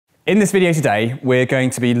In this video today, we're going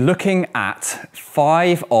to be looking at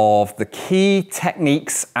 5 of the key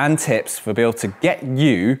techniques and tips for being able to get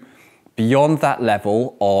you beyond that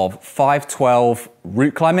level of 512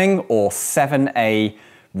 route climbing or 7A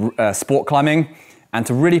sport climbing, and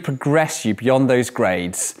to really progress you beyond those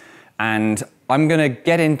grades. And I'm going to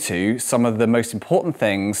get into some of the most important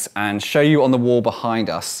things and show you on the wall behind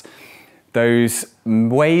us those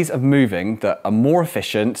ways of moving that are more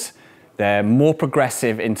efficient, they're more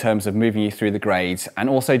progressive in terms of moving you through the grades, and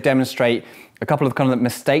also demonstrate a couple of kind of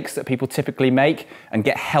mistakes that people typically make and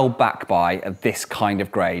get held back by at this kind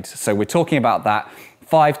of grade. So we're talking about that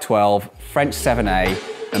 512, French 7A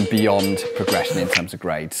and beyond progression in terms of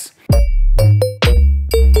grades.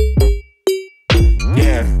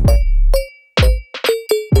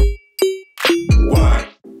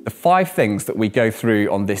 The 5 things that we go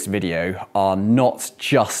through on this video are not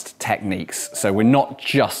just techniques. So we're not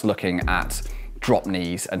just looking at drop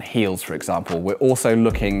knees and heels, for example. We're also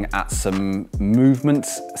looking at some movement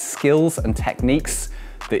skills and techniques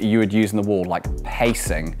that you would use in the wall, like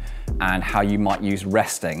pacing and how you might use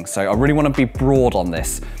resting. So I really want to be broad on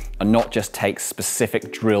this and not just take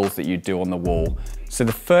specific drills that you do on the wall. So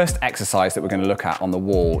the first exercise that we're going to look at on the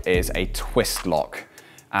wall is a twist lock.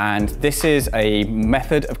 And this is a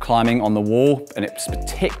method of climbing on the wall, and it's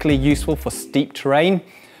particularly useful for steep terrain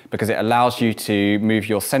because it allows you to move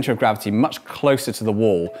your center of gravity much closer to the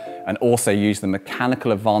wall and also use the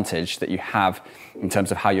mechanical advantage that you have in terms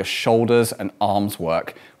of how your shoulders and arms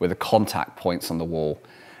work with the contact points on the wall.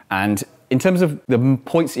 And in terms of the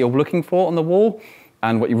points that you're looking for on the wall,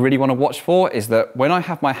 and what you really want to watch for is that when I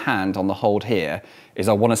have my hand on the hold here, is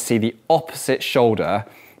I want to see the opposite shoulder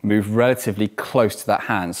move relatively close to that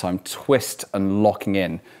hand, so I'm twist and locking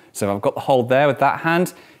in. So if I've got the hold there with that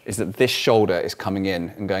hand, is that this shoulder is coming in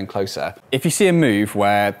and going closer. If you see a move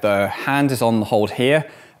where the hand is on the hold here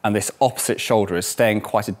and this opposite shoulder is staying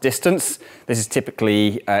quite a distance, this is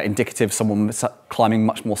typically indicative of someone climbing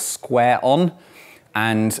much more square on.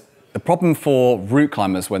 And the problem for route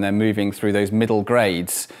climbers when they're moving through those middle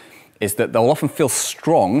grades is that they'll often feel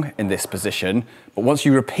strong in this position, but once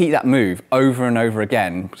you repeat that move over and over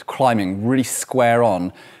again, climbing really square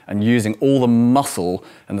on and using all the muscle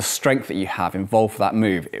and the strength that you have involved for that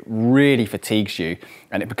move, it really fatigues you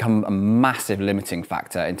and it becomes a massive limiting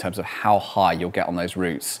factor in terms of how high you'll get on those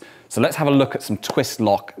routes. So let's have a look at some twist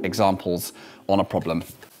lock examples on a problem.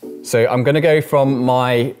 So I'm gonna go from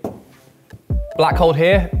my black hold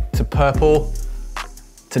here to purple,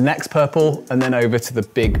 to next purple, and then over to the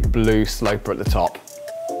big blue sloper at the top.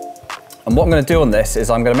 And what I'm going to do on this is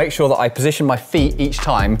I'm going to make sure that I position my feet each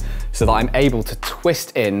time so that I'm able to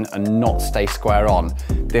twist in and not stay square on.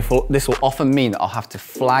 This will often mean that I'll have to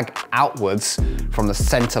flag outwards from the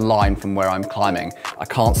center line from where I'm climbing. I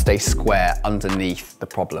can't stay square underneath the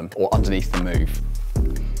problem or underneath the move.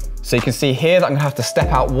 So you can see here that I'm going to have to step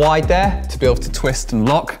out wide there to be able to twist and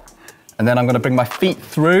lock. And then I'm going to bring my feet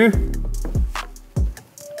through.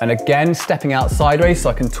 And again, stepping out sideways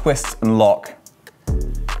so I can twist and lock.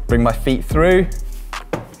 Bring my feet through,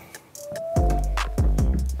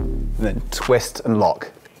 and then twist and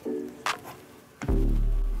lock.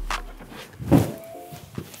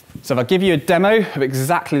 So if I give you a demo of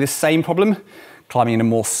exactly the same problem, climbing in a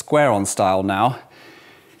more square on style now,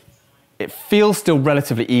 it feels still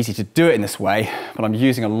relatively easy to do it in this way, but I'm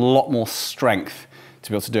using a lot more strength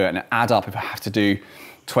to be able to do it, and it adds up if I have to do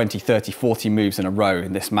 20, 30, 40 moves in a row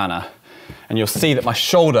in this manner. And you'll see that my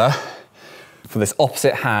shoulder for this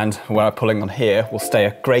opposite hand, where I'm pulling on here, will stay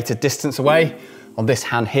a greater distance away. On this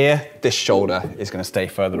hand here, this shoulder is going to stay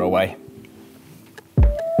further away.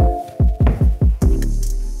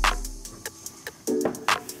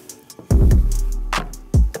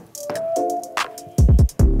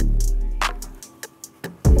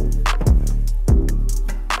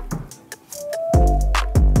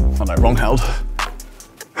 Oh no, wrong held.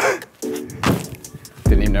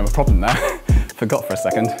 Didn't even know my problem there. Forgot for a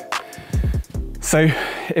second. So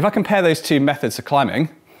if I compare those two methods of climbing,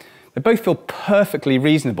 they both feel perfectly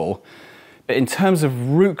reasonable, but in terms of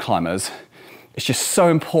route climbers, it's just so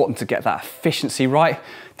important to get that efficiency right.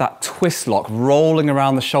 That twist lock rolling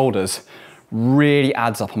around the shoulders really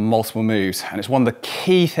adds up on multiple moves, and it's one of the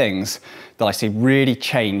key things that I see really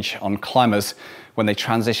change on climbers when they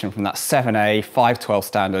transition from that 7A, 512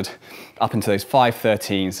 standard up into those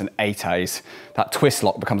 513s and 8As. That twist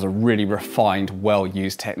lock becomes a really refined,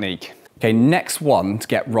 well-used technique. Okay, next one to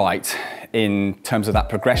get right in terms of that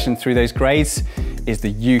progression through those grades is the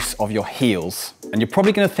use of your heels. And you're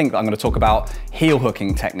probably going to think that I'm going to talk about heel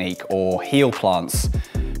hooking technique or heel plants,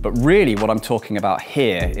 But really what I'm talking about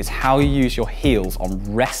here is how you use your heels on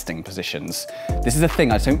resting positions. This is a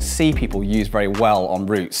thing I don't see people use very well on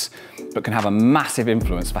routes, but can have a massive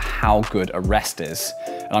influence for how good a rest is.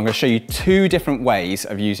 And I'm going to show you 2 different ways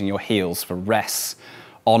of using your heels for rests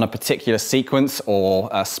on a particular sequence or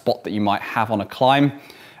a spot that you might have on a climb.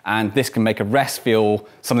 And this can make a rest feel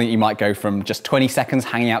something that you might go from just 20 seconds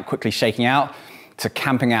hanging out, quickly shaking out, to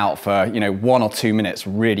camping out for 1 or 2 minutes,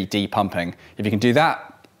 really depumping. If you can do that,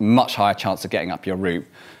 much higher chance of getting up your route.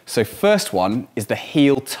 So first one is the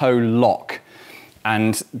heel-toe lock.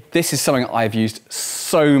 And this is something I've used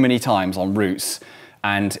so many times on routes.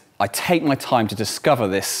 And I take my time to discover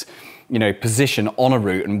this position on a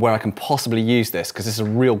route and where I can possibly use this, because this is a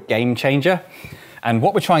real game changer. And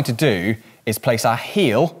what we're trying to do is place our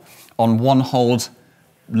heel on one hold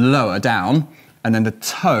lower down and then the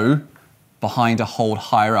toe behind a hold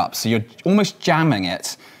higher up. So you're almost jamming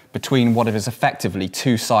it between what is effectively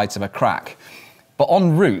 2 sides of a crack. But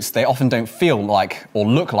on routes, they often don't feel like or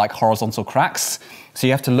look like horizontal cracks. So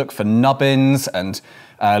you have to look for nubbins and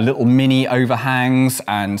little mini overhangs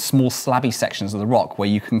and small slabby sections of the rock where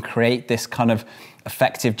you can create this kind of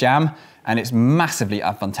effective jam, and it's massively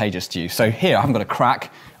advantageous to you. So here, I haven't got a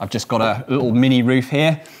crack. I've just got a little mini roof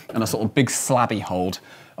here and a sort of big slabby hold.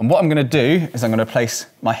 And what I'm gonna do is I'm gonna place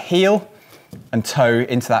my heel and toe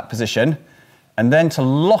into that position. And then to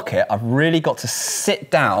lock it, I've really got to sit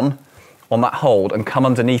down on that hold and come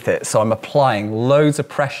underneath it. So I'm applying loads of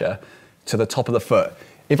pressure to the top of the foot.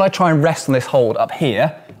 If I try and rest on this hold up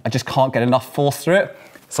here, I just can't get enough force through it.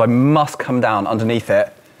 So I must come down underneath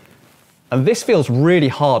it. And this feels really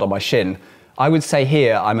hard on my shin. I would say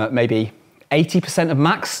here I'm at maybe 80% of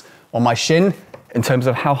max on my shin in terms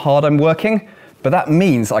of how hard I'm working. But that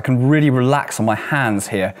means I can really relax on my hands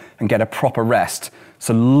here and get a proper rest.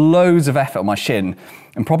 So loads of effort on my shin,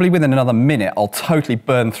 and probably within another minute, I'll totally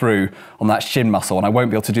burn through on that shin muscle and I won't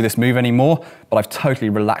be able to do this move anymore, but I've totally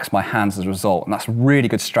relaxed my hands as a result, and that's a really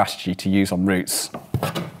good strategy to use on routes.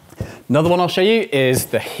 Another one I'll show you is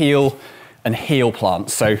the heel and heel plant,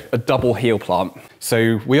 so a double heel plant.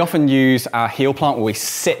 So we often use our heel plant where we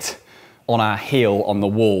sit on our heel on the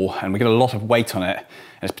wall and we get a lot of weight on it, and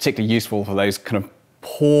it's particularly useful for those kind of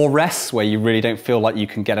poor rests where you really don't feel like you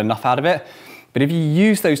can get enough out of it. But if you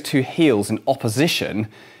use those 2 heels in opposition,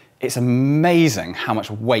 it's amazing how much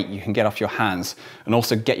weight you can get off your hands and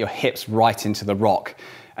also get your hips right into the rock.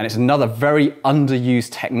 And it's another very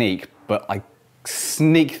underused technique, but I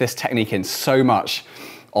sneak this technique in so much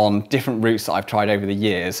on different routes that I've tried over the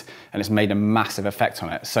years, and it's made a massive effect on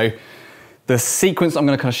it. So the sequence I'm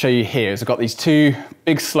going to kind of show you here is I've got these 2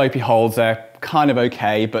 big slopey holds. They're kind of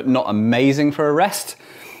okay, but not amazing for a rest.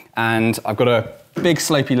 And I've got a big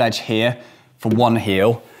slopey ledge here for one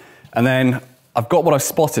heel. And then I've got what I've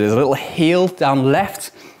spotted is a little heel down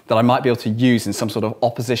left that I might be able to use in some sort of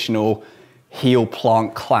oppositional heel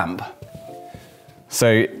plant clamp. So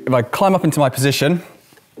if I climb up into my position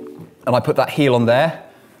and I put that heel on there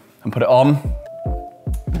and put it on,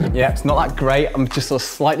 yeah, it's not that great. I'm just sort of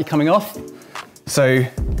slightly coming off. So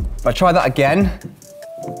if I try that again,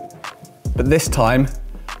 but this time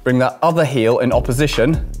bring that other heel in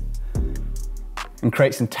opposition and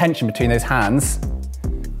create some tension between those hands.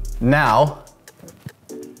 Now,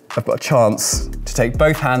 I've got a chance to take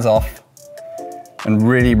both hands off and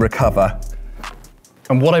really recover.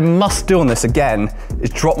 And what I must do on this again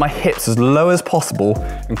is drop my hips as low as possible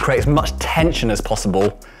and create as much tension as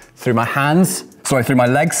possible through my through my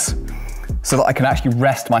legs, so that I can actually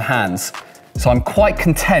rest my hands. So I'm quite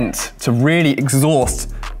content to really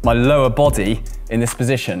exhaust my lower body in this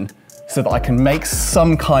position so that I can make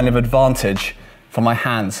some kind of advantage for my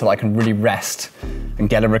hands so that I can really rest and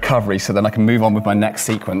get a recovery so then I can move on with my next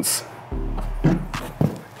sequence.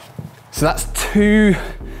 So that's 2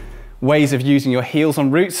 ways of using your heels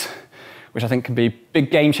on routes, which I think can be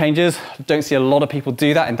big game changers. I don't see a lot of people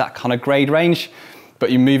do that in that kind of grade range,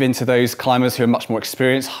 but you move into those climbers who are much more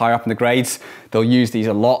experienced, higher up in the grades, they'll use these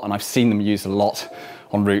a lot, and I've seen them used a lot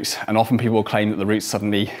on routes, and often people will claim that the route's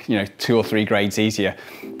suddenly 2 or 3 grades easier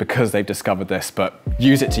because they've discovered this, but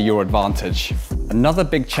use it to your advantage. Another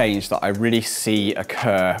big change that I really see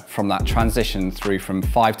occur from that transition through from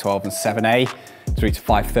 512 and 7A through to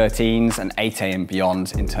 513s and 8A and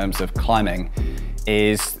beyond in terms of climbing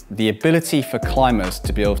is the ability for climbers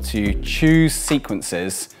to be able to choose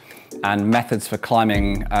sequences and methods for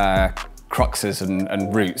climbing cruxes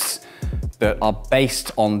and routes that are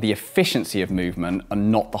based on the efficiency of movement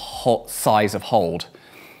and not the size of hold.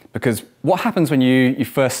 Because what happens when you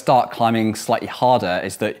first start climbing slightly harder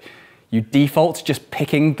is that you default to just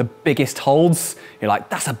picking the biggest holds. You're like,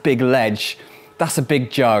 that's a big ledge, that's a big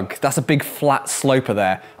jug, that's a big flat sloper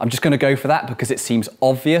there. I'm just gonna go for that because it seems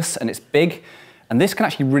obvious and it's big. And this can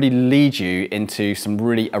actually really lead you into some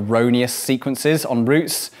really erroneous sequences on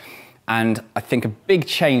routes. And I think a big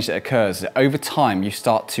change that occurs is that over time, you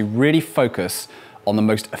start to really focus on the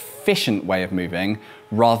most efficient way of moving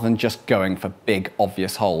rather than just going for big,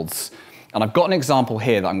 obvious holds. And I've got an example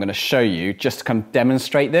here that I'm gonna show you just to kind of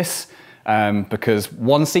demonstrate this, because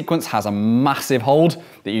one sequence has a massive hold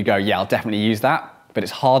that you go, yeah, I'll definitely use that, but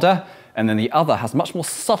it's harder. And then the other has much more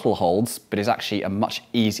subtle holds, but is actually a much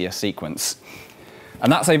easier sequence.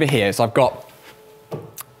 And that's over here. So I've got a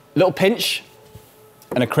little pinch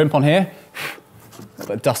and a crimp on here, a little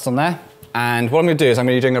bit of dust on there. And what I'm gonna do is I'm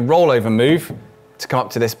gonna be doing a rollover move to come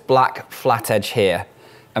up to this black flat edge here.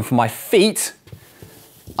 And for my feet,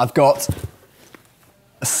 I've got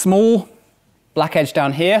a small black edge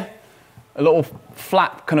down here, a little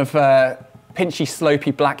flat kind of pinchy,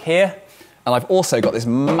 slopey black here. And I've also got this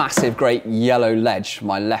massive, great yellow ledge for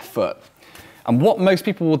my left foot. And what most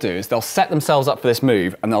people will do is they'll set themselves up for this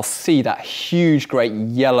move and they'll see that huge, great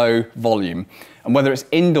yellow volume. And whether it's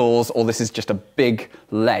indoors or this is just a big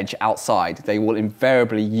ledge outside, they will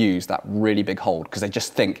invariably use that really big hold because they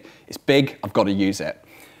just think, it's big, I've got to use it.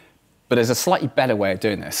 But there's a slightly better way of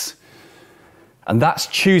doing this. And that's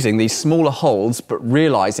choosing these smaller holds, but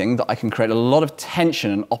realizing that I can create a lot of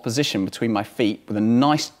tension and opposition between my feet with a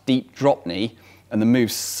nice deep drop knee, and the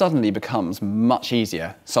move suddenly becomes much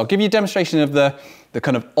easier. So I'll give you a demonstration of the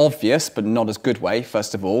kind of obvious, but not as good way,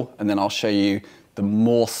 first of all, and then I'll show you the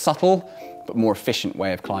more subtle, but more efficient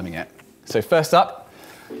way of climbing it. So first up,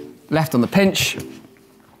 left on the pinch,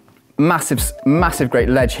 massive, massive great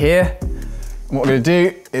ledge here. And what we're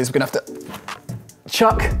gonna do is we're gonna have to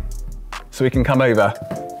chuck so we can come over.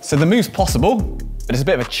 So the move's possible, but it's a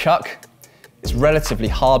bit of a chuck. It's a relatively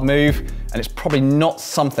hard move, and it's probably not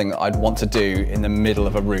something that I'd want to do in the middle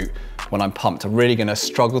of a route when I'm pumped. I'm really gonna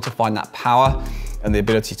struggle to find that power and the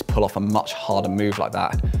ability to pull off a much harder move like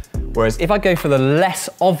that. Whereas if I go for the less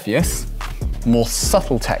obvious, more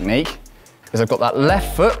subtle technique, is I've got that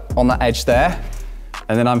left foot on that edge there,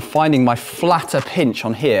 and then I'm finding my flatter pinch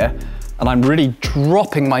on here, and I'm really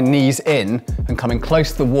dropping my knees in and coming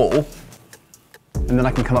close to the wall, and then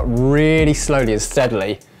I can come up really slowly and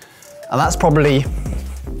steadily. And that's probably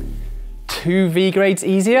 2 V grades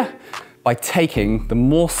easier by taking the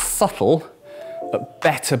more subtle but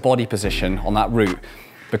better body position on that route,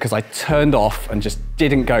 because I turned off and just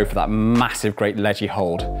didn't go for that massive great ledgy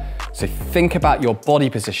hold. So think about your body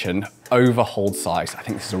position over hold size. I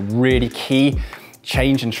think this is a really key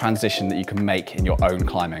change and transition that you can make in your own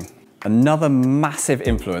climbing. Another massive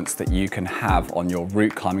influence that you can have on your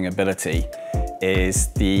route climbing ability is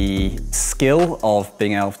the skill of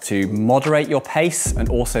being able to moderate your pace and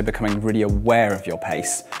also becoming really aware of your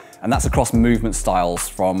pace. And that's across movement styles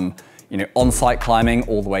from on-site climbing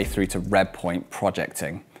all the way through to red point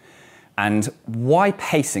projecting. And why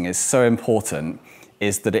pacing is so important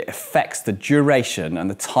is that it affects the duration and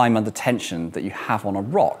the time under tension that you have on a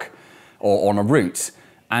rock or on a route.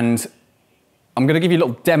 And I'm going to give you a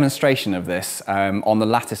little demonstration of this on the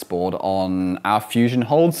Lattice board on our fusion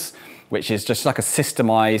holds, which is just like a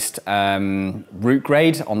systemized route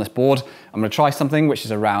grade on this board. I'm going to try something which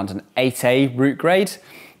is around an 8A route grade,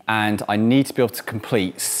 and I need to be able to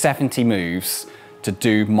complete 70 moves to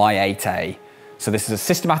do my 8A. So this is a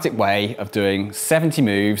systematic way of doing 70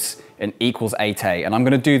 moves in equals 8A, and I'm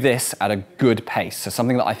going to do this at a good pace, so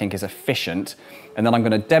something that I think is efficient, and then I'm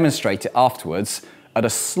going to demonstrate it afterwards at a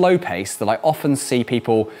slow pace that I often see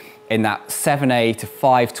people in that 7A to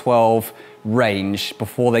 512 range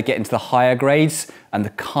before they get into the higher grades and the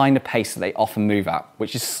kind of pace that they often move at,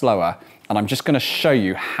 which is slower. And I'm just going to show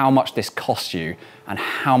you how much this costs you and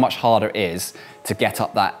how much harder it is to get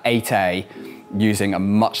up that 8A using a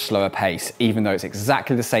much slower pace, even though it's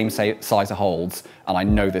exactly the same size of holds, and I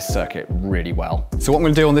know this circuit really well. So what I'm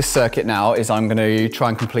going to do on this circuit now is I'm going to try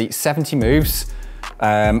and complete 70 moves.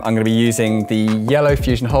 I'm going to be using the yellow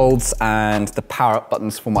fusion holds and the power up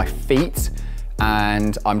buttons for my feet,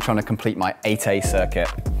 and I'm trying to complete my 8A circuit.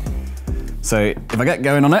 So if I get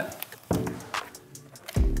going on it,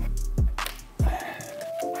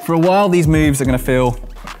 for a while these moves are going to feel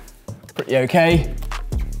pretty okay,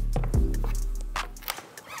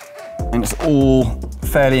 and it's all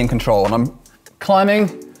fairly in control, and I'm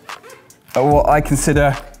climbing at what I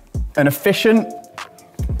consider an efficient,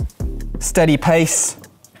 steady pace,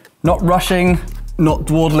 not rushing, not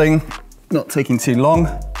dawdling, not taking too long.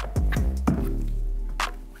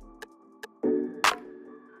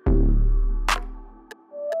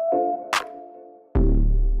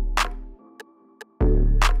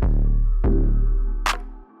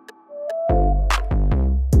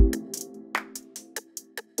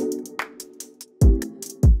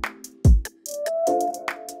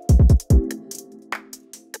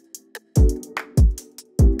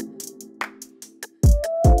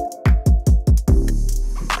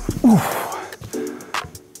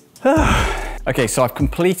 Okay, so I've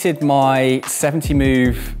completed my 70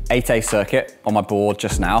 move 8A circuit on my board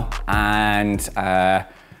just now, and I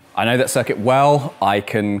know that circuit well. I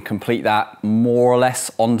can complete that more or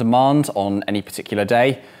less on demand on any particular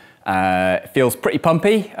day. It feels pretty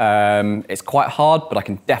pumpy. It's quite hard, but I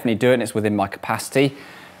can definitely do it, and it's within my capacity.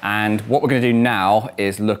 And what we're going to do now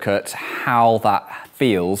is look at how that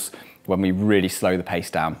feels when we really slow the pace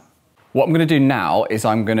down. What I'm going to do now is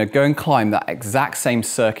I'm going to go and climb that exact same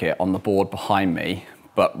circuit on the board behind me,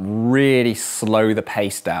 but really slow the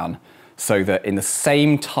pace down so that in the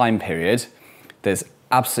same time period, there's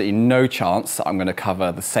absolutely no chance that I'm going to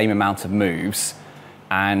cover the same amount of moves.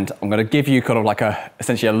 And I'm going to give you kind of like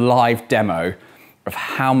essentially a live demo of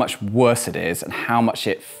how much worse it is and how much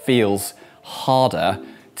it feels harder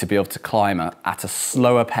to be able to climb at a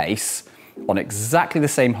slower pace on exactly the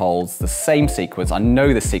same holds, the same sequence. I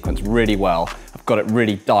know the sequence really well. I've got it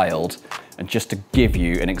really dialed. And just to give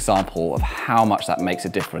you an example of how much that makes a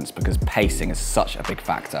difference, because pacing is such a big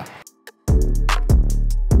factor.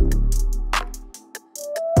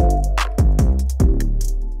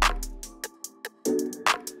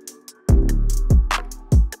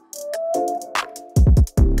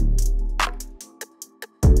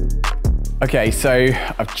 Okay, so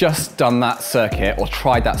I've just done that circuit, or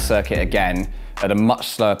tried that circuit again at a much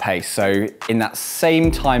slower pace. So in that same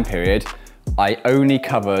time period, I only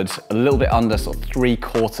covered a little bit under sort of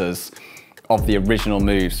 3/4 of the original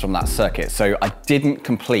moves from that circuit. So I didn't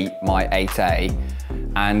complete my 8A.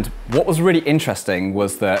 And what was really interesting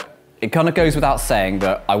was that it kind of goes without saying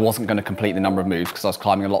that I wasn't going to complete the number of moves because I was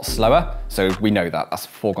climbing a lot slower. So we know that, that's a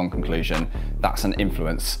foregone conclusion. That's an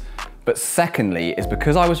influence. But secondly, is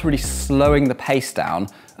because I was really slowing the pace down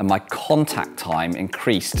and my contact time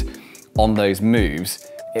increased on those moves,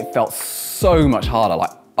 it felt so much harder. Like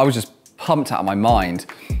I was just pumped out of my mind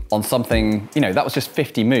on something, you know, that was just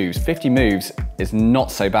 50 moves. 50 moves is not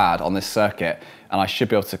so bad on this circuit, and I should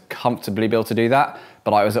be able to comfortably be able to do that,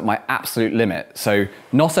 but I was at my absolute limit. So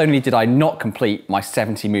not only did I not complete my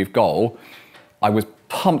 70 move goal, I was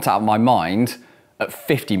pumped out of my mind at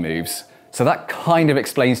 50 moves. So that kind of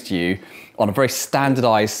explains to you on a very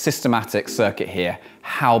standardized, systematic circuit here,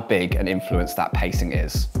 how big an influence that pacing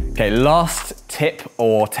is. Okay, last tip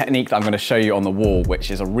or technique that I'm going to show you on the wall,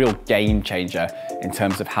 which is a real game changer in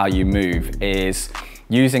terms of how you move, is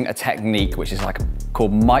using a technique which is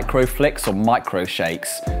called micro flicks or micro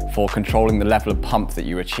shakes for controlling the level of pump that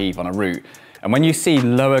you achieve on a route. And when you see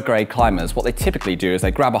lower grade climbers, what they typically do is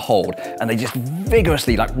they grab a hold and they just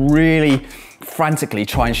vigorously, like really frantically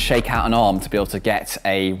try and shake out an arm to be able to get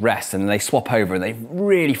a rest. And then they swap over and they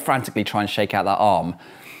really frantically try and shake out that arm.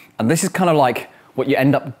 And this is kind of like what you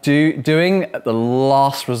end up doing at the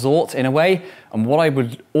last resort in a way. And what I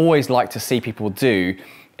would always like to see people do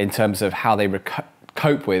in terms of how they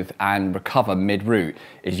cope with and recover mid-route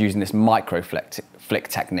is using this micro flick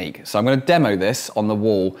technique. So I'm going to demo this on the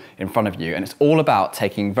wall in front of you, and it's all about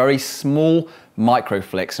taking very small micro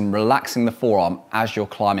flicks and relaxing the forearm as you're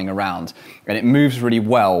climbing around, and it moves really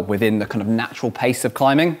well within the kind of natural pace of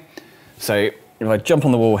climbing. So if I jump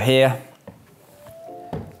on the wall here,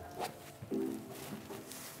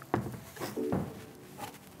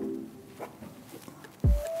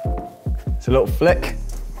 it's a little flick,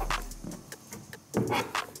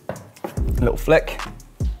 little flick,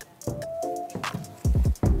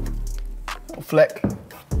 little flick,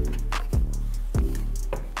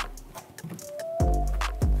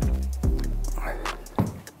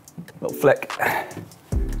 little flick,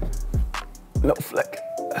 little flick,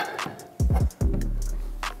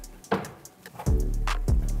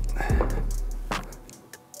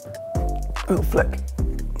 little flick.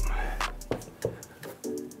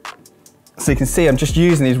 So you can see I'm just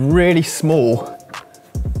using these really small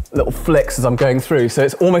little flicks as I'm going through. So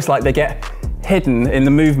it's almost like they get hidden in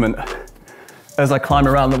the movement as I climb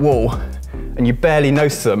around the wall, and you barely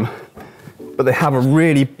notice them, but they have a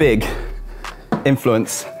really big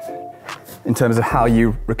influence in terms of how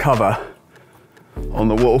you recover on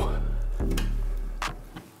the wall.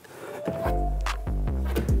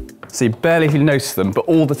 So you barely notice them, but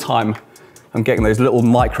all the time I'm getting those little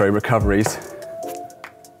micro recoveries.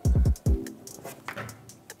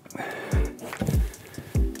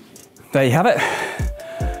 There you have it.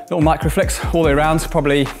 Little micro flicks all the way around,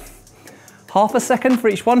 probably half a second for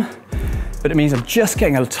each one, but it means I'm just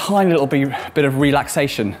getting a tiny little bit of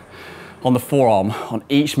relaxation on the forearm on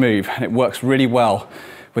each move, and it works really well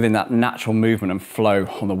within that natural movement and flow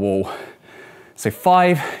on the wall. So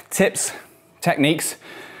 5 tips, techniques,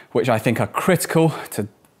 which I think are critical to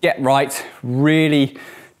get right, really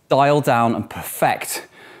dial down and perfect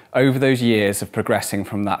over those years of progressing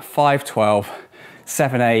from that 512,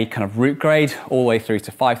 7A kind of root grade, all the way through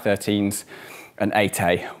to 513s and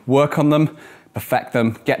 8A. Work on them, perfect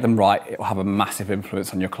them, get them right. It will have a massive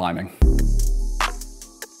influence on your climbing.